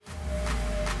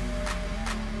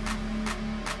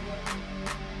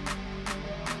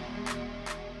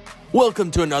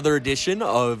Welcome to another edition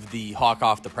of the Hawk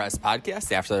Off the Press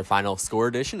podcast. After the final score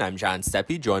edition, I'm John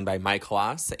Steppe, joined by Mike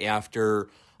Hlas. After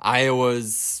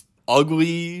Iowa's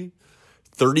ugly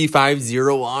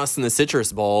 35-0 loss in the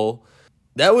Citrus Bowl,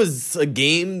 that was a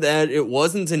game that it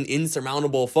wasn't an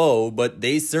insurmountable foe, but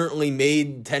they certainly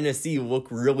made Tennessee look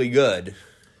really good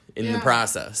in the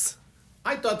process.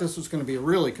 I thought this was going to be a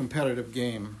really competitive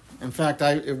game. In fact,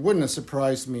 it wouldn't have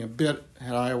surprised me a bit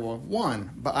had Iowa won,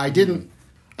 but I didn't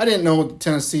know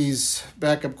Tennessee's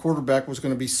backup quarterback was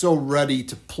going to be so ready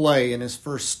to play in his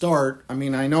first start. I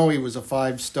mean, I know he was a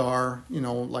 5-star,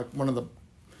 like one of the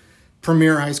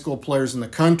premier high school players in the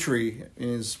country in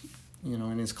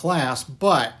his class,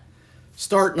 but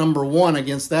start number one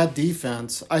against that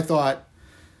defense, I thought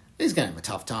he's going to have a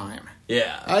tough time.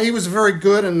 Yeah. He was very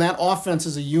good, and that offense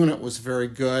as a unit was very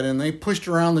good, and they pushed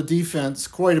around the defense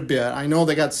quite a bit. I know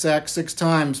they got sacked 6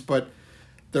 times, but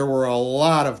there were a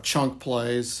lot of chunk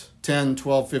plays, 10,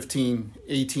 12, 15,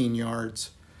 18 yards.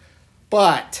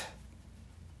 But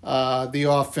the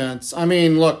offense,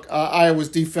 Iowa's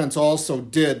defense also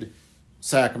did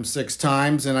sack them 6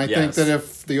 times, and I think that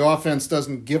if the offense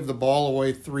doesn't give the ball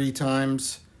away 3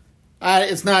 times,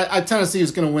 Tennessee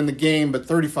is going to win the game, but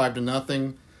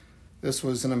 35-0. This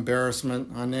was an embarrassment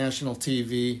on national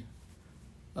TV,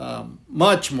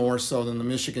 much more so than the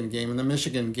Michigan game. In the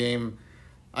Michigan game,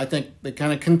 I think they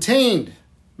kind of contained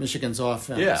Michigan's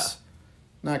offense. Yeah.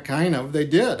 Not kind of. They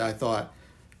did, I thought.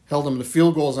 Held them to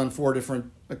field goals on 4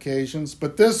 different occasions.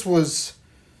 But this wasn't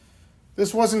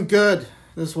good.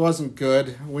 This wasn't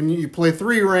good. When you play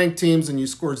 3 ranked teams and you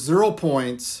score 0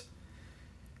 points,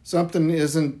 something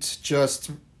isn't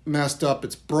just messed up.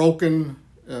 It's broken.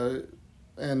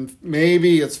 And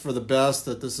maybe it's for the best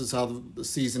that this is how the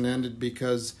season ended,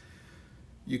 because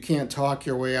you can't talk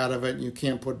your way out of it. You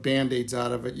can't put Band-Aids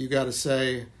out of it. You got to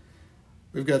say,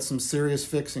 we've got some serious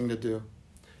fixing to do.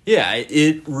 Yeah,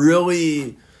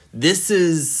 this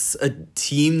is a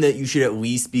team that you should at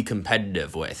least be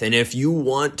competitive with. And if you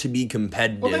want to be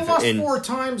competitive... Well, they lost 4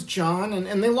 times, John,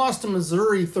 and they lost to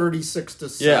Missouri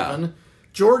 36-7. Yeah.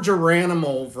 Georgia ran them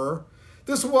over.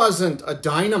 This wasn't a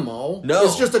dynamo. No.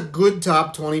 It's just a good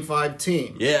top 25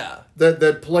 team. Yeah.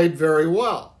 That played very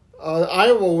well.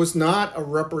 Iowa was not a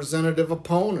representative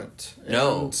opponent.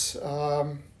 No.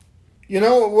 And,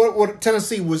 what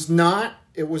Tennessee was not?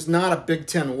 It was not a Big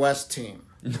Ten West team.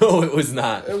 No, it was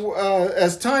not.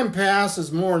 As time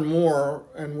passes more and more,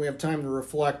 and we have time to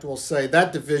reflect, we'll say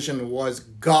that division was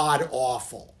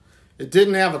god-awful. It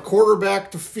didn't have a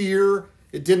quarterback to fear.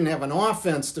 It didn't have an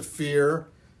offense to fear.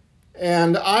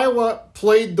 And Iowa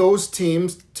played those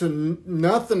teams to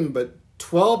nothing but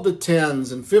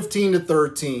 12-10s and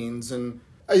 15-13s, and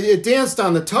it danced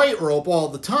on the tightrope all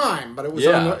the time, but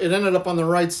it ended up on the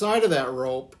right side of that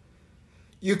rope.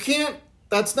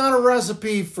 That's not a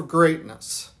recipe for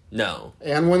greatness. No.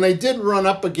 And when they did run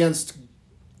up against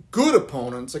good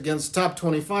opponents, against top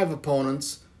 25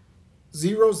 opponents,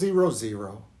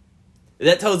 0-0-0.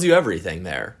 That tells you everything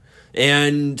there.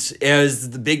 And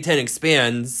as the Big Ten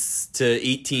expands to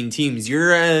 18 teams,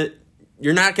 you're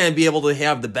not going to be able to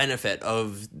have the benefit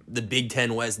of the Big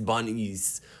Ten West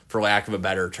bunnies, for lack of a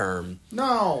better term.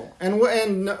 No,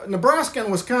 and Nebraska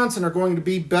and Wisconsin are going to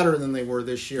be better than they were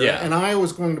this year. Yeah. And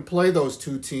Iowa's going to play those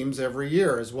 2 teams every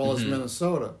year, as well as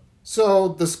Minnesota. So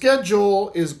the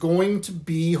schedule is going to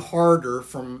be harder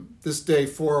from this day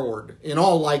forward, in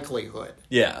all likelihood.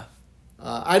 Yeah.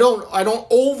 I don't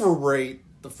overrate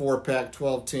the 4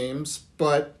 Pac-12 teams,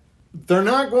 but they're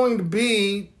not going to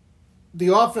be the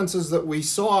offenses that we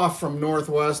saw from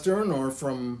Northwestern or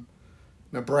from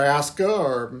Nebraska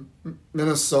or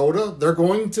Minnesota. They're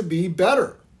going to be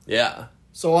better. Yeah.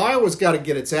 So Iowa's got to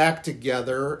get its act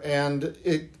together,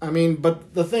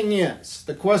 but the thing is,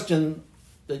 the question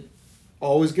that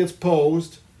always gets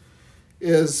posed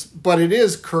but it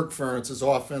is Kirk Ferentz's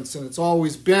offense, and it's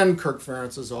always been Kirk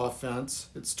Ferentz's offense.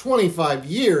 It's 25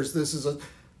 years.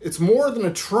 It's more than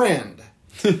a trend.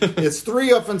 It's 3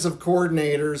 offensive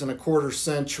coordinators in a quarter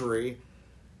century,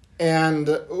 and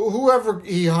whoever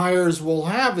he hires will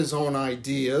have his own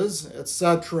ideas,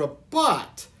 etc.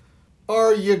 But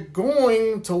are you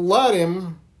going to let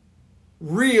him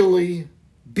really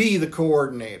be the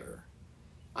coordinator?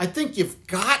 I think you've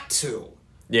got to.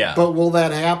 Yeah. But will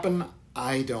that happen?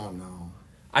 I don't know.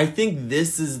 I think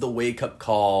this is the wake-up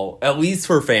call, at least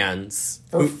for fans.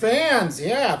 For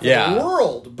the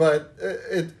world. But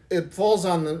it falls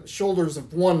on the shoulders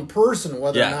of one person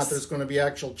whether or not there's going to be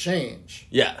actual change.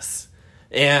 Yes.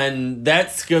 And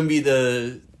that's going to be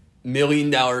the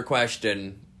million-dollar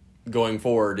question going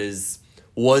forward is,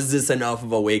 was this enough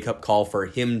of a wake-up call for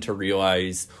him to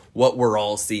realize what we're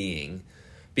all seeing?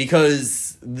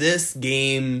 because this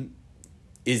game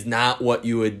is not what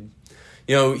you would...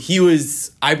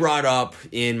 I brought up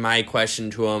in my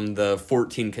question to him the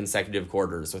 14 consecutive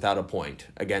quarters without a point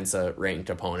against a ranked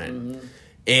opponent. Mm-hmm.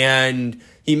 And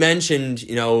he mentioned,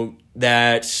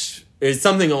 that it's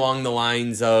something along the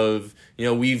lines of,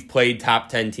 we've played top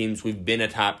 10 teams, we've been a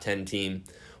top 10 team.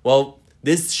 Well,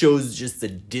 this shows just the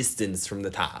distance from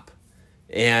the top.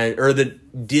 Or the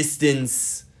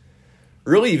distance,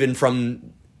 really even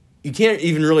from, you can't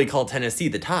even really call Tennessee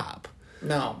the top.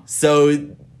 No.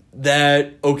 So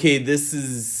this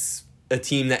is a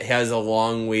team that has a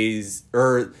long ways,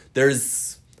 or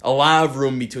there's a lot of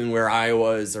room between where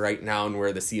Iowa is right now and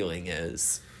where the ceiling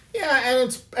is. Yeah,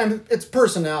 and it's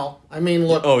personnel. I mean,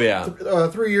 look. Oh, yeah.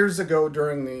 3 years ago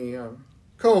during the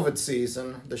COVID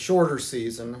season, the shorter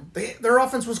season, their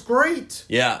offense was great.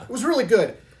 Yeah. It was really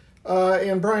good.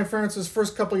 In Brian Ferentz's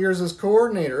first couple years as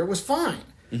coordinator, it was fine.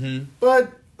 Mm-hmm.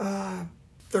 But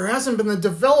there hasn't been the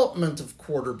development of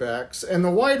quarterbacks, and the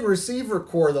wide receiver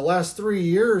core the last 3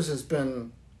 years has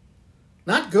been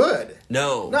not good.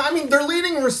 No. I mean, their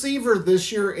leading receiver this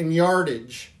year in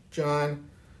yardage, John,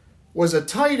 was a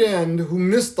tight end who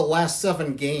missed the last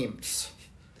 7 games.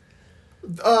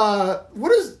 What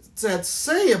does that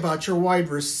say about your wide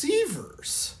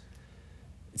receivers?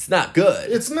 It's not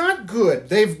good. It's not good.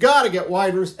 They've got to get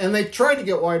and they tried to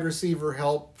get wide receiver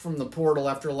help from the portal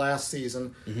after last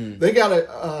season. Mm-hmm. They got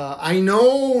to. I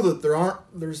know that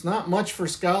there's not much for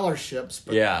scholarships,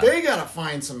 but they got to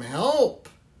find some help.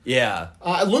 Yeah.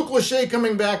 Luke Lachey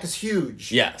coming back is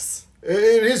huge. Yes,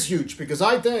 it is huge because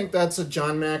I think that's a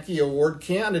John Mackey Award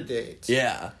candidate.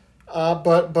 Yeah.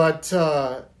 But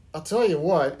I'll tell you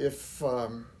what, if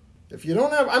you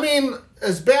don't have, I mean,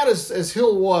 as bad as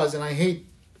Hill was, and I hate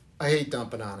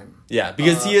dumping on him. Yeah,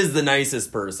 because he is the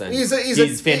nicest person. He's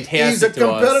fantastic. He's a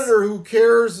competitor who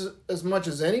cares as much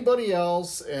as anybody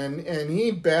else, and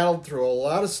he battled through a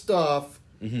lot of stuff,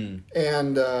 mm-hmm.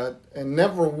 and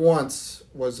never once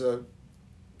was a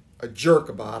jerk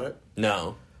about it.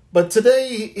 No. But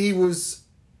today he was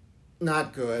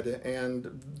not good,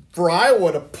 and for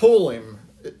Iowa to pull him,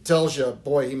 it tells you,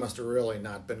 boy, he must have really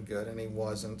not been good, and he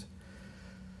wasn't.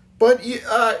 But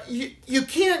you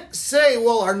can't say,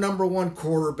 well, our number one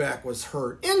quarterback was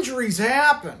hurt. Injuries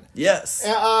happen. Yes.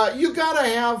 You got to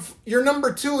have your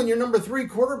number 2 and your number 3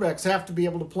 quarterbacks have to be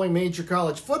able to play major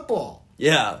college football.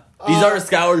 Yeah. These are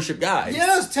scholarship guys.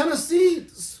 Yes,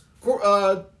 Tennessee's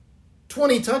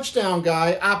 20 touchdown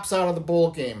guy opts out of the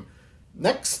bowl game.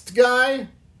 Next guy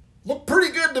looked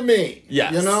pretty good to me.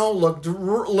 Yes.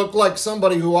 Looked like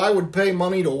somebody who I would pay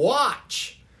money to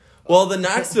watch. Well, the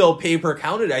Knoxville paper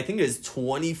counted, I think, as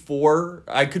 24.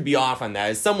 I could be off on that.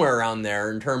 It's somewhere around there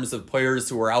in terms of players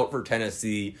who were out for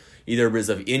Tennessee, either because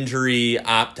of injury,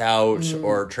 opt-out, mm-hmm.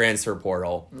 or transfer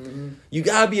portal. Mm-hmm. You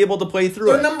got to be able to play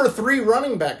through Their number 3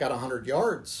 running back got 100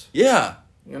 yards. Yeah.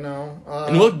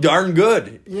 And looked darn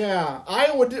good. Yeah.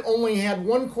 Iowa only had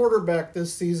 1 quarterback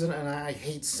this season, and I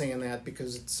hate saying that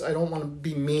because I don't want to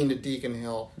be mean to Deacon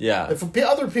Hill. Yeah. If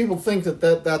other people think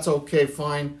that's okay,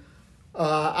 fine.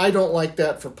 I don't like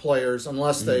that for players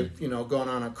unless they've gone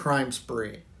on a crime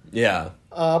spree. Yeah.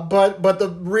 But the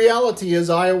reality is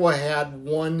Iowa had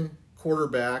 1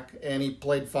 quarterback and he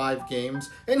played 5 games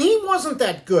and he wasn't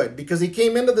that good because he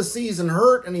came into the season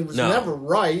hurt and he was never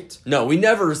right. No, we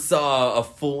never saw a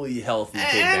fully healthy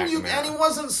kid and he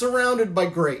wasn't surrounded by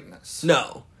greatness.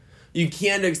 No, you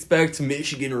can't expect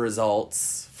Michigan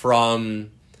results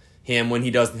from him when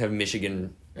he doesn't have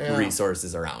Michigan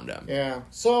resources around him. Yeah.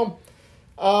 So.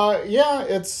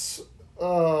 It's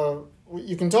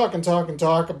you can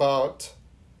talk about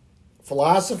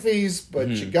philosophies, but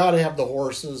you got to have the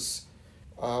horses.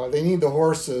 They need the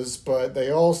horses, but they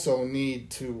also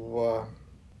need to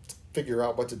figure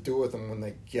out what to do with them when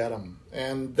they get them.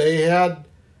 And this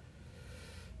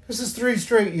is 3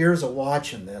 straight years of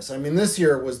watching this. I mean, this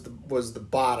year was the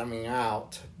bottoming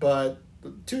out, but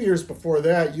 2 years before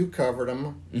that, you covered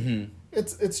them. Mm-hmm.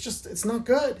 It's not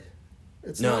good.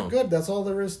 It's not good. That's all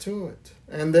there is to it.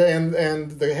 And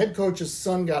the head coach's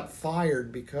son got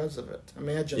fired because of it.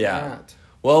 Imagine that.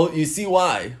 Well, you see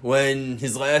why. When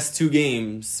his last 2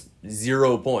 games,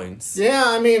 0 points. Yeah,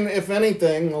 I mean, if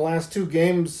anything, the last 2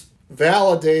 games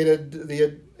validated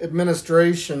the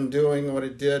administration doing what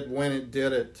it did when it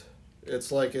did it.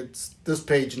 It's like this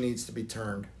page needs to be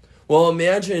turned. Well,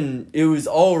 imagine it was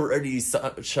already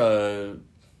such a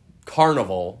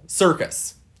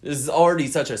circus. This is already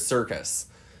such a circus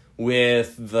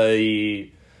with the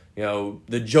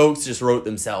jokes just wrote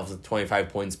themselves with 25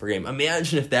 points per game.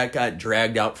 Imagine if that got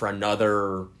dragged out for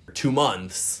another 2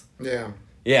 months. Yeah.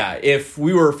 Yeah, if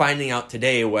we were finding out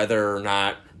today whether or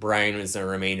not Brian was going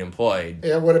to remain employed.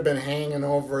 It would have been hanging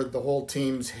over the whole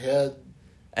team's head.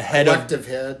 Collective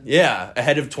head. Yeah,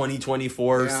 ahead of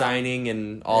 2024 signing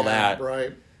and all that.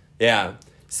 Right. Yeah.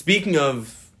 Speaking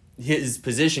of his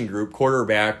position group,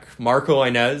 quarterback, Marco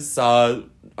Inez, saw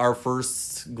our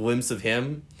first glimpse of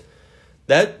him.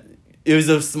 It was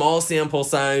a small sample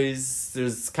size.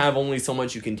 There's kind of only so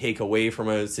much you can take away from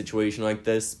a situation like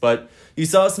this, but you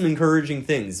saw some encouraging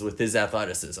things with his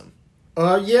athleticism.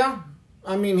 Yeah.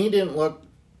 I mean, he didn't look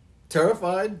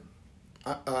terrified.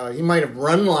 He might have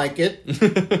run like it,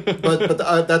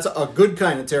 but that's a good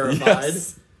kind of terrified.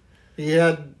 Yes. He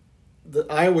had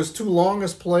Iowa's 2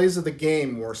 longest plays of the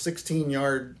game were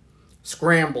 16-yard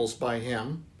scrambles by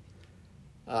him.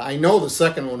 I know the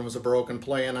second one was a broken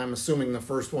play, and I'm assuming the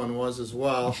first one was as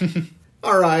well.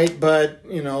 All right, but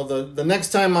the next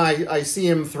time I see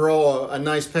him throw a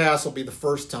nice pass will be the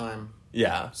first time.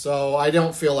 Yeah. So I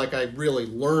don't feel like I really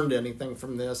learned anything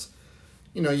from this.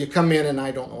 You come in and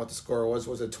I don't know what the score was.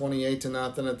 Was it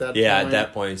 28-0 at that point? Yeah, at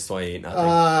that point it's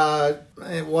 28-0.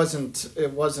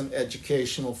 It wasn't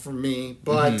educational for me,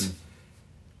 but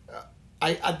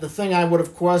the thing I would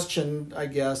have questioned, I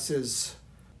guess, is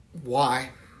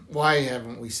why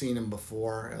haven't we seen him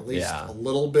before? At least a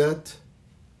little bit.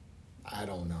 I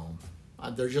don't know.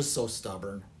 They're just so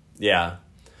stubborn. Yeah.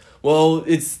 Well,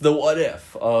 it's the what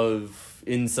if of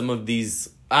in some of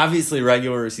these. Obviously,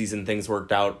 regular season things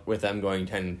worked out with them going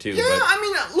 10-2. Yeah, but I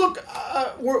mean, look,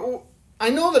 I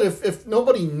know that if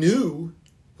nobody knew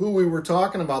who we were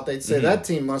talking about, they'd say that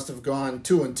team must have gone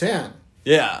 2-10.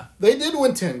 Yeah, they did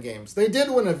win 10 games. They did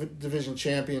win a division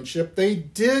championship. They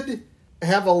did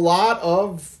have a lot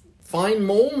of fine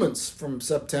moments from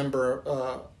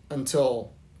September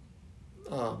until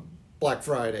Black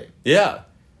Friday. Yeah,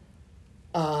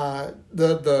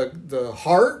 the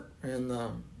heart and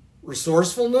the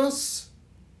resourcefulness,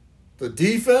 the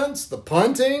defense, the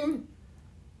punting,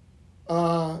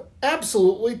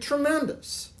 absolutely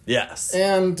tremendous. Yes.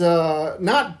 And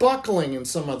not buckling in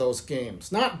some of those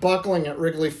games. Not buckling at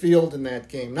Wrigley Field in that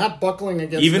game. Not buckling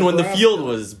against even Nebraska. When the field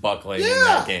was buckling in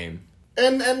that game.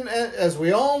 And as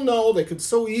we all know, they could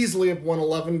so easily have won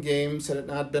 11 games had it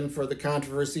not been for the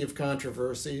controversy of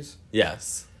controversies.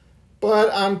 Yes.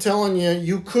 But I'm telling you,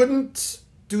 you couldn't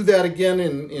do that again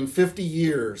in 50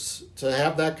 years to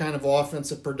have that kind of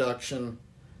offensive production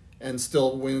and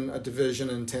still win a division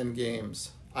in 10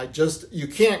 games. You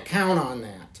can't count on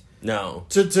that. No.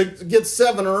 To get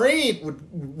 7 or 8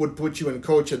 would put you in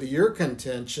Coach of the Year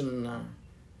contention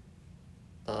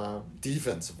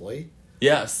defensively.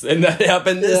 Yes, and that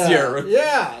happened this year.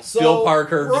 Yeah. So, Phil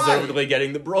Parker deservedly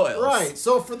getting the broils. Right.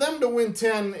 So for them to win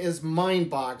 10 is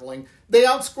mind-boggling. They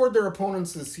outscored their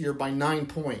opponents this year by 9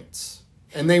 points.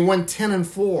 And they went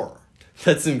 10-4.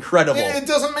 That's incredible. It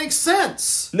doesn't make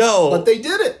sense. No. But they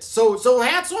did it. So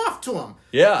hats off to them.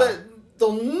 Yeah.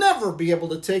 They'll never be able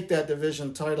to take that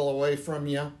division title away from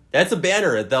you. That's a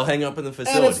banner they'll hang up in the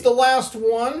facility. And it's the last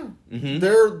one.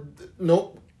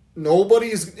 Nobody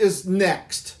is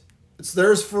next. It's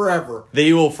theirs forever.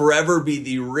 They will forever be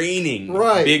the reigning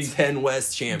Big Ten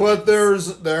West champions.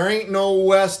 But there ain't no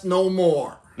West no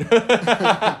more.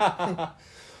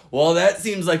 Well, that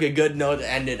seems like a good note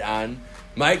to end it on.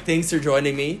 Mike, thanks for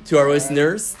joining me. To our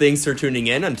listeners, thanks for tuning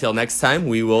in. Until next time,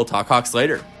 we will talk Hawks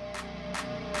later.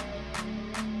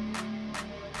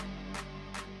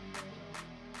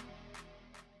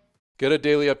 Get a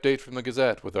daily update from the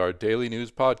Gazette with our daily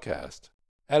news podcast.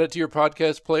 Add it to your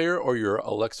podcast player or your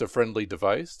Alexa-friendly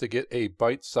device to get a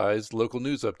bite-sized local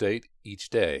news update each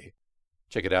day.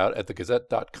 Check it out at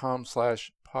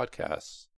thegazette.com/podcasts.